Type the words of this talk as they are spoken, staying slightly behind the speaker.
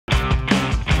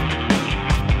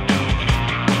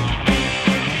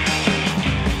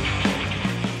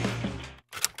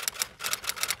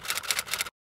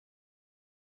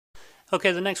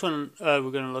Okay, the next one we're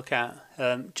going to look at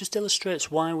just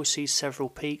illustrates why we see several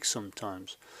peaks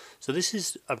sometimes. So this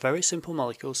is a very simple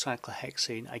molecule,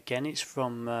 cyclohexene. Again, it's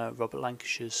from Robert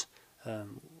Lancashire's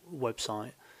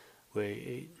website, where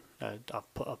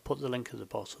I've put the link at the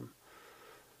bottom.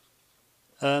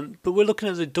 But we're looking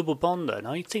at the double bond there.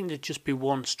 Now you'd think there'd just be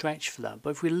one stretch for that, but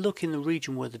if we look in the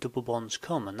region where the double bonds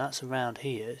come, and that's around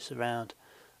here, it's around,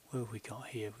 where have we got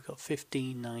here? We've got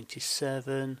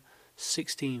 1597,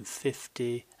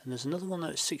 1650, and there's another one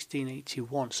that's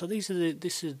 1681. So this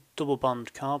is double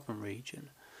bond carbon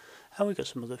region. And we've got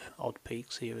some other odd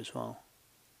peaks here as well.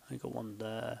 We've got one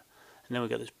there, and then we've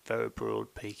got this very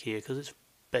broad peak here, because it's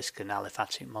basically an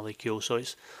aliphatic molecule, so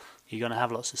you're going to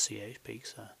have lots of CH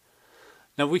peaks there.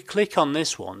 Now we click on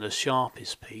this one, the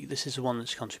sharpest peak. This is the one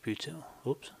that's contributing.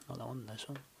 Oops, not that one, this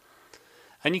one.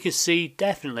 And you can see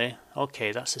definitely,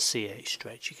 okay, that's a CH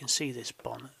stretch. You can see this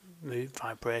bond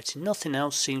vibrating. Nothing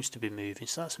else seems to be moving.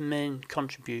 So that's the main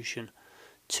contribution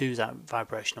to that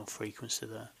vibrational frequency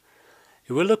there.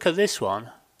 If we look at this one,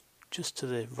 just to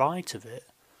the right of it,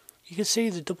 you can see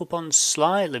the double bond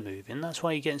slightly moving. That's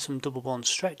why you're getting some double bond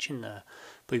stretching there.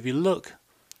 But if you look,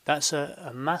 that's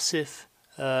a massive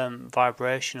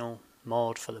vibrational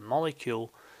mode for the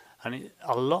molecule, and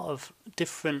a lot of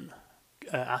different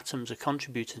atoms are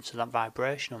contributing to that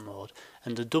vibrational mode,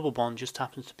 and the double bond just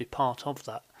happens to be part of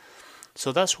that.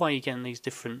 So that's why you're getting these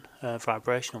different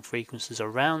vibrational frequencies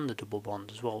around the double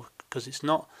bond as well, because it's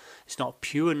not a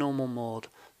pure normal mode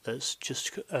that's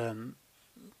just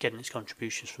getting its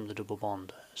contributions from the double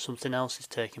bond. Something else is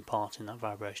taking part in that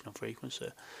vibrational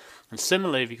frequency. And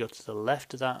similarly, if you go to the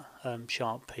left of that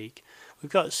sharp peak,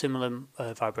 we've got similar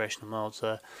vibrational modes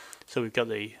there. So we've got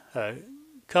the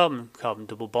carbon-carbon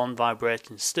double bond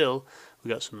vibrating still.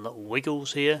 We've got some little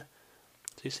wiggles here.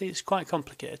 So you see, it's quite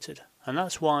complicated. And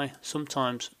that's why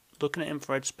sometimes looking at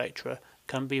infrared spectra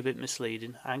can be a bit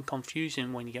misleading and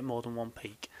confusing when you get more than one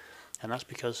peak. And that's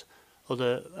because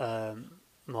other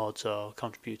modes are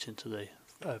contributing to the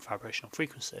vibrational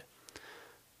frequency.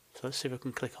 So let's see if I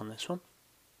can click on this one.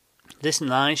 This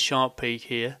nice sharp peak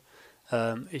here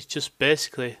is just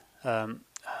basically an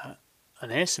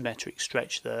asymmetric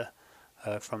stretch there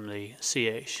from the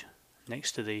CH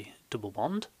next to the double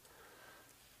bond.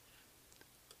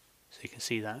 So you can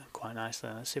see that quite nicely.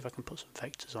 Let's see if I can put some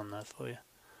vectors on there for you.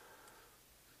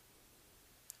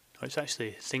 Oh, it's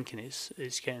actually thinking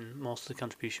it's getting most of the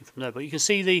contribution from there, but you can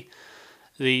see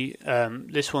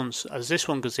this one's, as this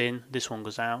one goes in, this one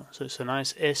goes out. So it's a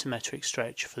nice asymmetric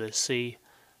stretch for the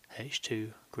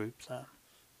CH2 group there.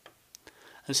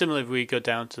 And similarly, if we go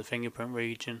down to the fingerprint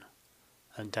region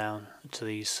and down to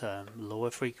these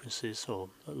lower frequencies or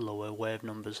lower wave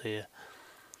numbers here,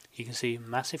 you can see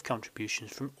massive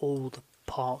contributions from all the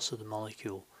parts of the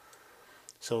molecule.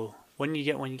 So when you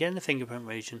get in the fingerprint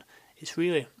region, it's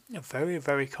really a very,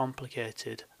 very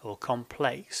complicated or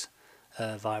complex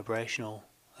vibrational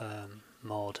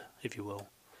mode, if you will.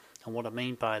 And what I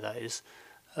mean by that is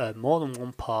more than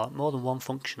one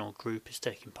functional group is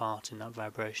taking part in that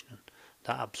vibration,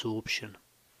 that absorption.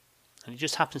 And it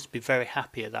just happens to be very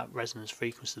happy at that resonance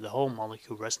frequency. The whole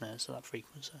molecule resonates at that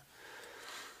frequency.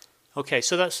 Okay,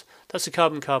 so that's the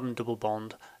carbon-carbon double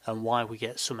bond and why we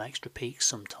get some extra peaks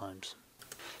sometimes.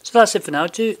 So that's it for now.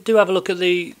 Do have a look at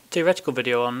the theoretical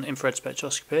video on infrared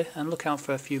spectroscopy and look out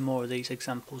for a few more of these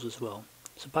examples as well.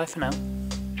 So bye for now.